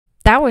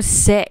That was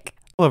sick.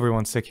 Hello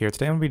everyone, Sick here.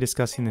 Today I'm going to be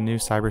discussing the new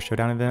Cyber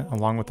Showdown event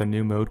along with a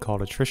new mode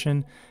called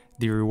Attrition,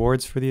 the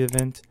rewards for the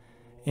event,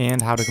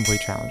 and how to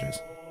complete challenges.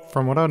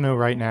 From what I know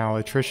right now,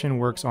 Attrition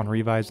works on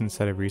revives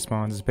instead of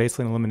respawns. It's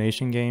basically an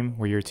elimination game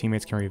where your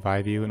teammates can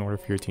revive you in order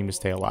for your team to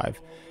stay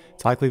alive.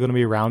 It's likely going to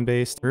be round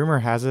based. Rumor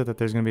has it that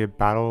there's going to be a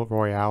battle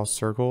royale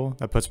circle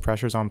that puts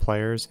pressures on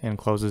players and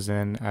closes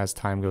in as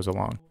time goes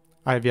along.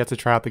 I have yet to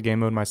try out the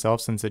game mode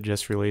myself since it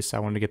just released. I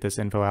wanted to get this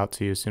info out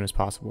to you as soon as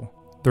possible.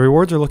 The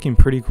rewards are looking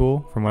pretty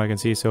cool from what I can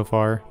see so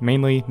far.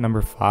 Mainly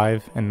number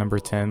 5 and number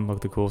 10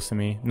 look the coolest to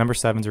me. Number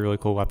 7 is a really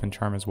cool weapon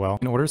charm as well.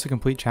 In order to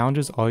complete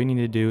challenges, all you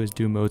need to do is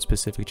do mode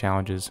specific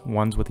challenges,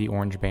 ones with the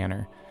orange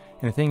banner.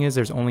 And the thing is,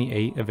 there's only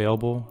 8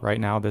 available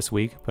right now this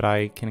week, but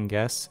I can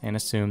guess and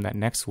assume that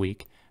next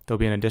week there'll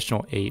be an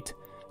additional 8.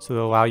 So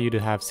they'll allow you to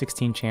have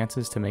 16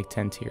 chances to make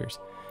 10 tiers.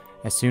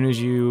 As soon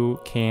as you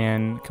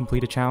can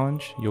complete a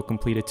challenge, you'll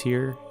complete a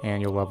tier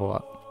and you'll level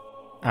up.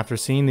 After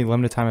seeing the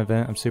limited time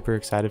event, I'm super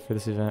excited for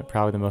this event,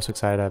 probably the most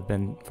excited I've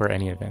been for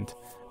any event.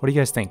 What do you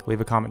guys think? Leave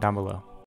a comment down below.